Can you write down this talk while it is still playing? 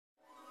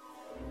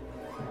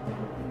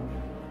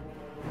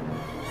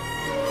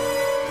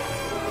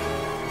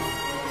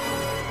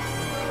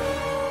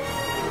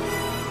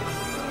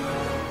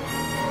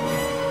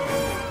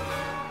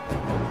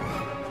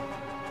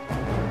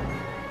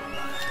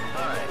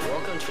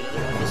welcome to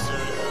another episode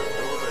of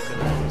Bill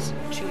Recommends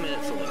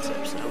 2-minute filming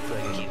tips, and hopefully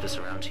I can keep this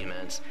around 2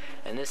 minutes.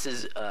 And this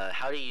is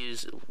how to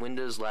use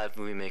Windows Live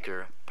Movie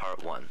Maker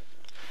Part 1.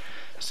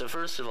 So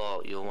first of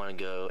all, you'll want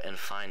to go and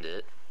find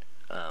it.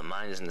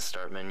 Mine is in the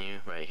Start menu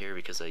right here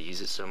because I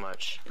use it so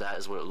much. That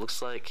is what it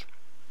looks like.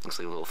 Looks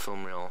like a little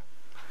film reel.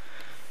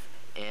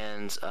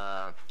 And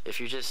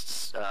if you're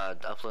just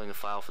uploading a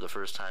file for the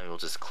first time, you'll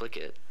just click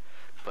it.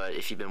 But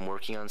if you've been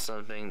working on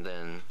something,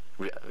 then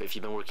if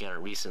you've been working on it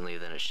recently,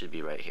 then it should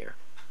be right here.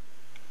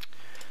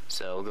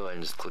 So we'll go ahead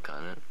and just click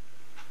on it.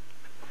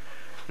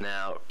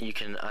 Now you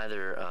can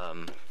either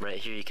right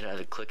here you can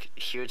either click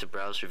here to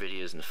browse for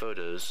videos and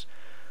photos,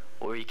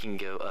 or you can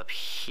go up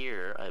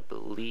here, I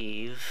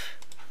believe.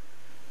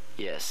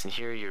 Yes, and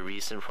here are your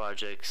recent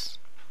projects.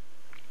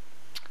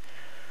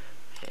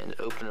 And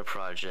open a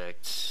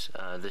project.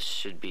 This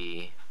should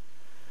be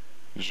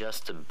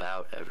just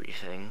about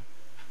everything.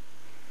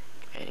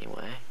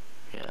 Anyway,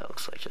 yeah, it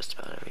looks like just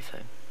about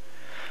everything.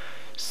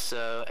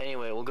 So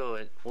anyway,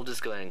 we'll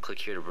just go ahead and click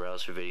here to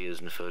browse for videos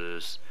and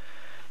photos.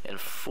 And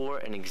for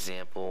an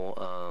example,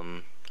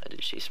 I did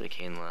Chase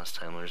McCain last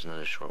time. There's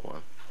another short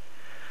one.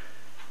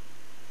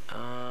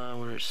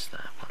 Where's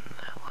that one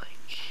that I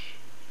like?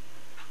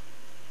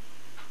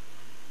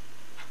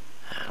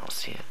 I don't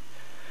see it.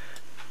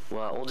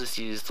 Well, we'll just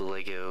use the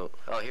Lego.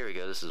 Oh, here we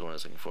go. This is the one I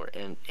was looking for.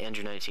 And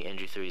Andrew 19,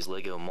 Andrew 30's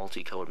Lego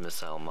Multicolored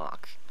Missile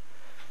Mock.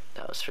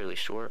 That was fairly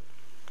short.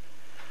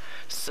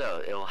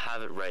 So it'll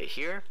have it right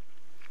here.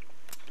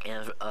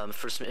 And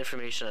for some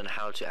information on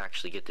how to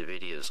actually get the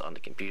videos on the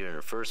computer in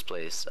the first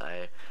place,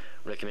 I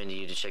recommend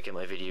you to check out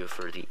my video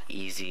for the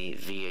Easy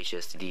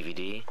VHS to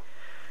DVD,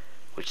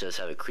 which does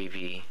have a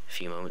creepy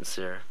few moments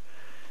there.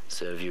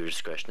 So viewer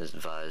discretion is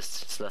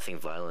advised. It's nothing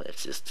violent.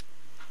 It's just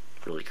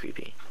really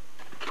creepy.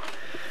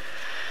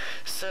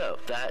 So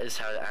that is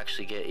how to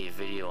actually get a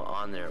video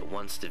on there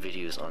once the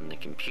video is on the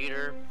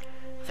computer.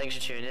 Thanks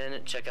for tuning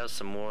in. Check out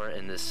some more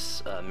in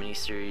this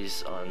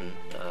mini-series on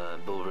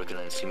Bill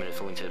Recommends 2-minute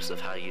filming tips of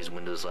how to use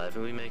Windows Live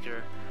Movie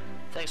Maker.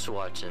 Thanks for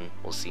watching.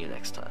 We'll see you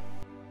next time.